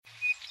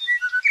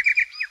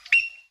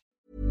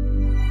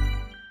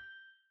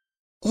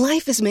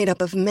Life is made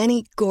up of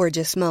many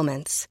gorgeous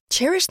moments.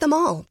 Cherish them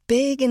all,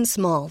 big and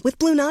small, with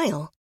Blue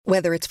Nile.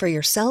 Whether it's for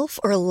yourself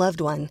or a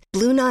loved one,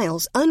 Blue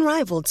Nile's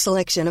unrivaled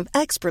selection of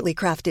expertly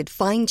crafted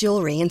fine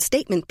jewelry and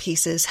statement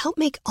pieces help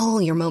make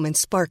all your moments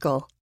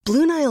sparkle.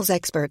 Blue Nile's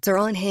experts are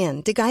on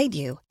hand to guide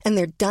you, and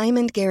their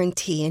diamond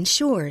guarantee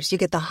ensures you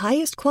get the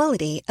highest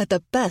quality at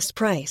the best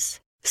price.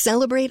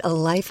 Celebrate a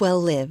life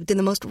well lived in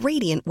the most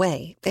radiant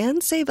way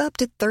and save up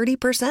to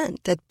 30%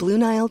 at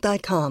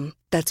BlueNile.com.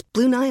 That's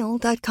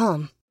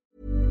BlueNile.com.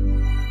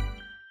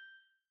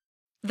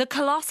 The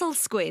colossal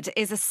squid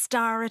is a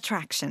star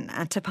attraction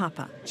at Te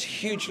Papa. It's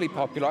hugely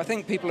popular. I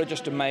think people are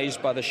just amazed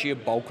by the sheer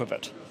bulk of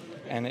it.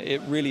 And it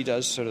really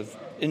does sort of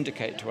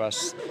indicate to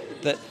us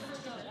that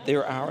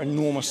there are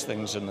enormous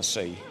things in the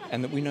sea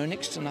and that we know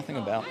next to nothing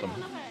about them.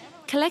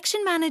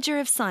 Collection Manager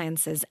of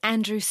Sciences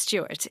Andrew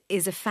Stewart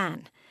is a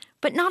fan,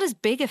 but not as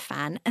big a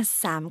fan as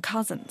Sam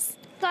Cousins.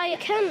 They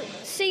can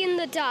see in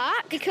the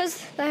dark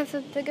because they have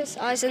the biggest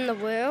eyes in the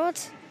world,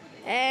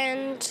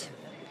 and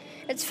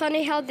it's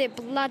funny how their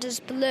blood is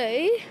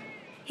blue.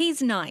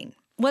 He's 9,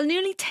 well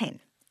nearly 10,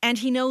 and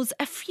he knows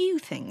a few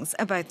things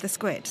about the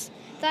squid.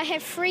 They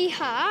have 3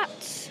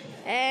 hearts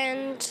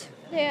and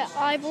their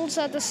eyeballs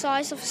are the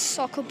size of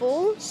soccer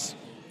balls.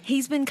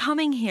 He's been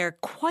coming here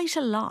quite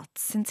a lot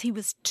since he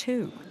was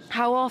 2.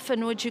 How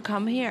often would you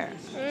come here?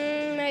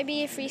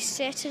 Maybe every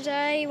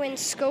Saturday when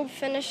school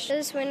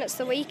finishes, when it's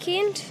the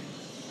weekend.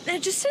 Now,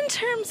 just in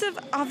terms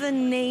of the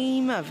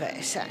name of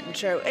it,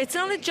 Andrew, it's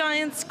not a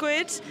giant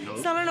squid, no.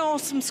 It's not an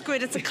awesome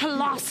squid, it's a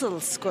colossal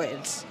squid.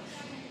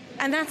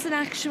 And that's an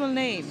actual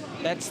name?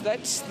 That's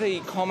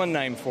the common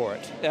name for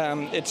it.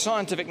 Its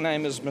scientific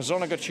name is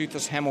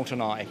Mesonogochuthus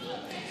hamiltoni.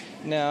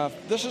 Now,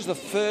 this is the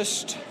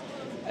first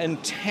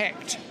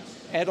intact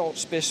adult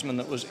specimen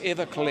that was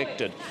ever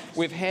collected.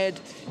 We've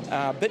had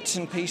bits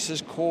and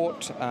pieces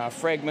caught,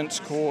 fragments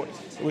caught.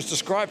 It was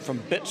described from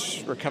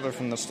bits recovered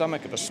from the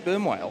stomach of a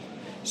sperm whale.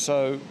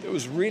 So it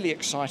was really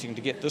exciting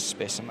to get this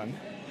specimen.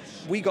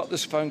 We got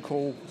this phone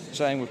call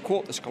saying, we've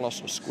caught this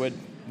colossal squid.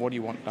 What do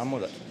you want done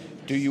with it?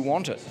 Do you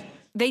want it?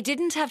 They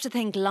didn't have to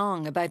think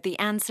long about the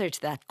answer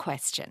to that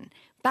question.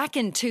 Back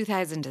in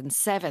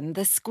 2007,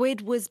 the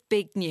squid was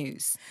big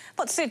news.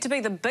 What's said to be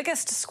the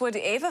biggest squid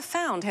ever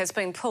found has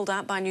been pulled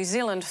out by New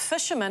Zealand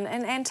fishermen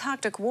in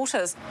Antarctic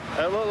waters.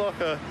 It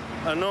looked like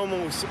a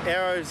normal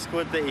arrow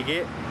squid that you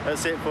get,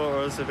 except for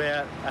it was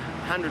about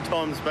 100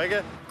 times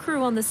bigger.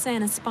 Crew on the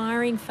San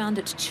Aspiring found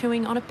it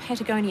chewing on a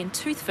Patagonian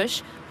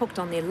toothfish hooked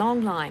on their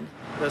long line.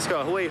 It's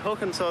got a wee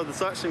hook inside the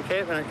suction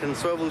cap and it can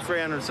swivel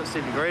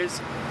 360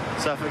 degrees,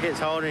 so if it gets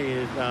hold of you,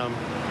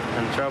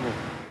 in trouble.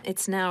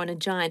 It's now in a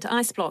giant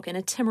ice block in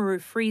a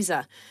Timaru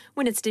freezer.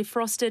 When it's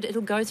defrosted,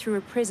 it'll go through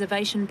a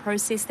preservation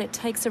process that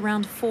takes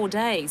around 4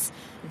 days.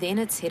 Then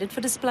it's headed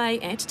for display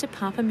at Te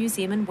Papa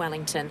Museum in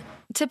Wellington.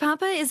 Te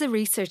Papa is a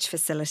research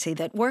facility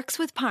that works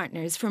with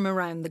partners from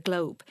around the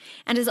globe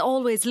and is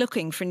always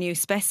looking for new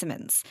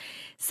specimens.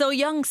 So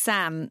young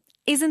Sam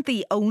isn't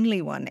the only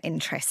one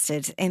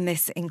interested in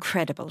this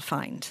incredible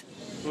find.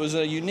 It was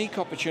a unique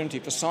opportunity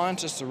for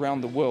scientists around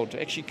the world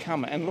to actually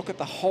come and look at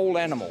the whole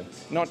animal,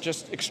 not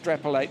just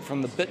extrapolate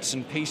from the bits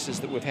and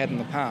pieces that we've had in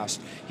the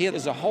past. Here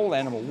there's a whole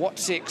animal. What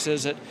sex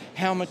is it?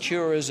 How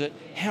mature is it?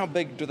 How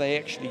big do they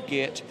actually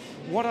get?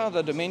 What are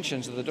the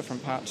dimensions of the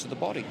different parts of the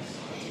body?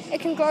 It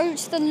can grow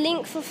to the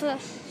length of a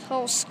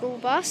whole school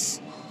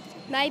bus,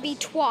 maybe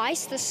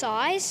twice the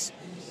size.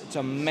 It's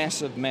a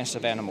massive,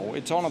 massive animal.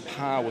 It's on a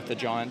par with the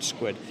giant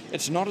squid.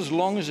 It's not as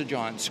long as a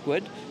giant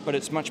squid, but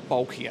it's much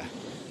bulkier.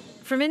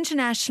 From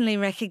internationally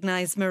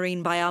recognised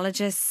marine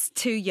biologists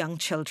to young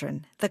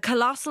children, the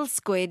colossal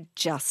squid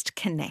just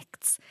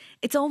connects.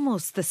 It's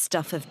almost the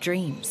stuff of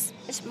dreams.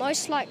 It's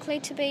most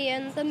likely to be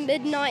in the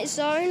midnight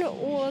zone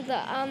or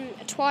the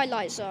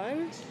twilight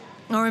zone.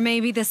 Or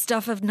maybe the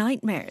stuff of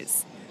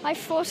nightmares. I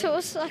thought it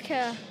was like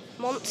a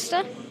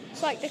monster.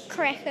 It's like the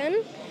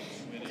Kraken,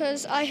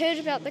 because I heard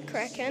about the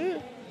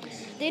Kraken.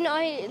 Then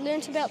I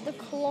learnt about the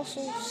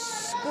colossal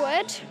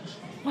squid.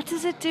 What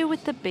does it do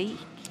with the beak?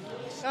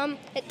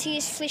 It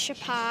tears flesh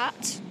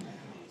apart.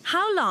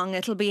 How long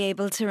it'll be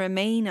able to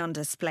remain on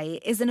display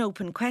is an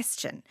open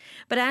question,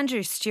 but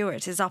Andrew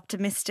Stewart is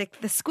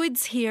optimistic the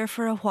squid's here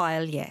for a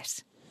while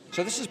yet.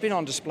 So this has been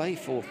on display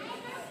for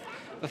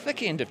the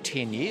thick end of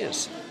 10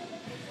 years.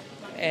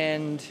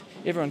 And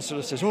everyone sort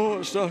of says,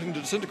 oh, it's starting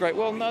to disintegrate.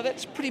 Well, no,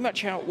 that's pretty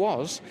much how it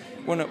was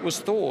when it was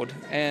thawed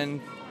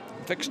and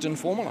fixed in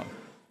formalin.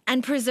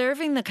 And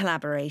preserving the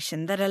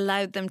collaboration that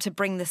allowed them to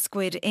bring the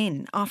squid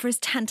in offers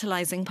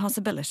tantalising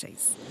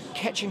possibilities.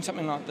 Catching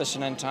something like this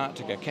in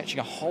Antarctica, catching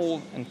a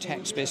whole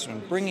intact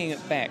specimen, bringing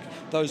it back,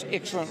 those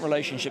excellent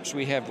relationships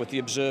we have with the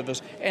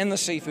observers and the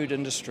seafood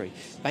industry,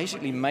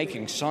 basically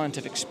making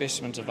scientific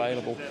specimens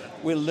available.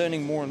 We're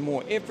learning more and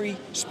more. Every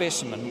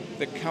specimen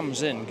that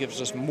comes in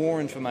gives us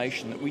more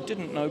information that we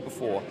didn't know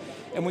before,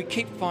 and we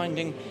keep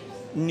finding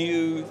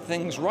new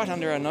things right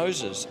under our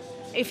noses.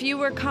 If you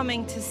were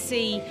coming to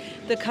see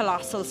the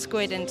colossal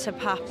squid in Te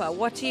Papa,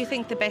 what do you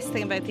think the best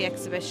thing about the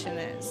exhibition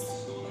is?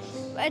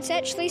 It's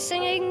actually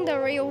singing the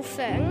real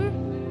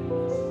thing.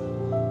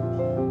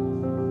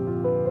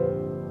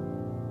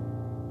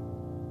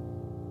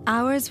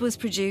 Ours was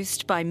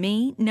produced by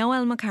me,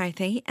 Noelle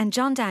McCarthy, and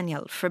John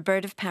Daniel for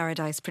Bird of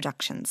Paradise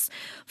Productions,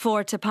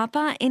 for Te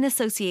Papa in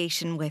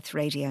association with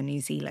Radio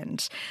New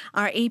Zealand.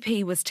 Our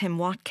EP was Tim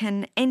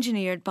Watkin,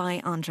 engineered by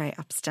Andre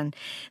Upston.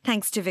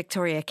 Thanks to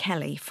Victoria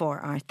Kelly for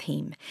our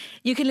theme.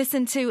 You can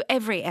listen to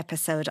every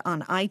episode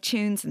on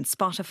iTunes and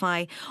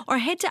Spotify, or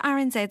head to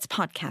RNZ's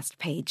podcast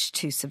page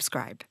to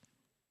subscribe.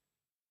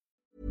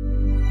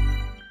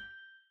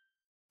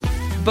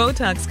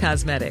 Botox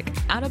Cosmetic,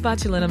 out of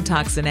botulinum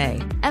toxin A,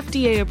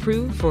 FDA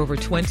approved for over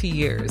 20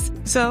 years.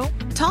 So,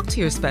 talk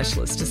to your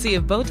specialist to see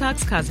if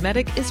Botox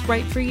Cosmetic is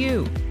right for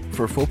you.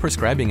 For full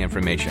prescribing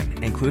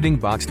information, including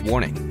boxed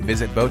warning,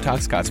 visit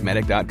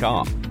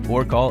BotoxCosmetic.com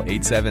or call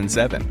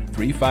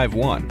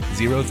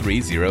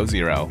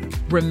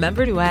 877-351-0300.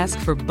 Remember to ask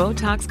for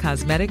Botox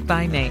Cosmetic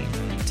by name.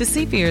 To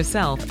see for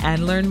yourself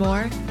and learn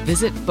more,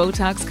 visit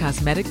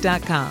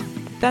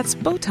BotoxCosmetic.com. That's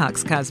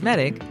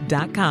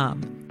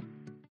BotoxCosmetic.com.